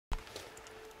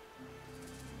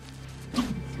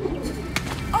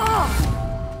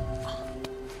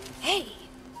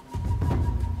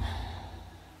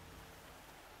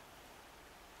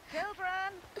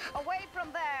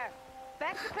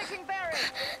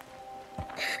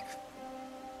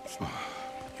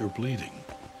You're bleeding.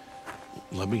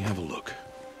 Let me have a look.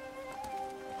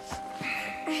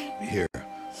 Here,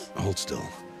 hold still.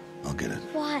 I'll get it.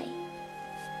 Why?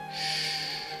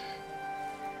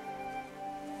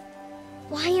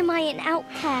 Why am I an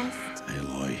outcast?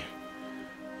 Aloy,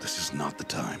 this is not the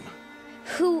time.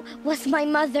 Who was my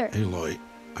mother? Aloy,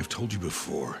 I've told you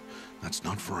before, that's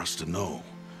not for us to know.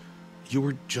 You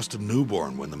were just a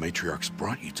newborn when the matriarchs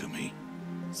brought you to me.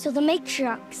 So the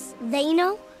matriarchs, they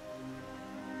know?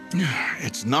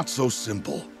 It's not so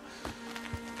simple.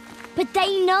 But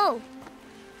they know.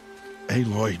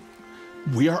 Aloy,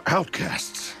 we are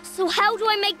outcasts. So how do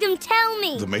I make them tell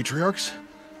me? The matriarchs?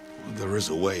 There is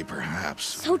a way, perhaps.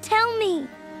 So tell me.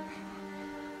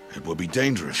 It would be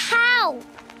dangerous. How?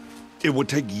 It would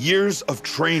take years of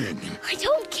training. I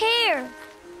don't care.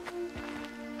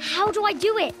 How do I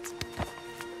do it?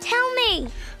 Tell me.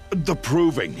 The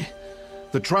proving.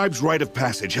 The tribe's rite of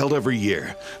passage held every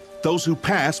year. Those who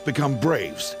pass become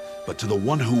braves. But to the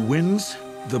one who wins,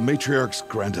 the matriarchs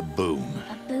grant a boon.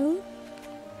 A boon?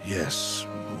 Yes,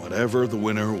 whatever the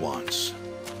winner wants.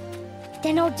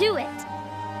 Then I'll do it.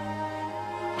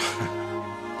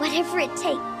 Whatever it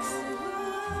takes.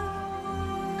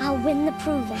 I'll win the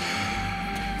proving.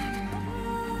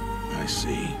 I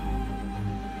see.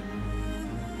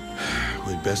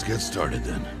 We'd best get started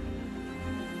then.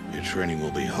 Your training will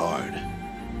be hard.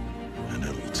 And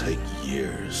it'll take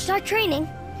years. Start training?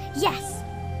 Yes.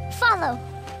 Follow.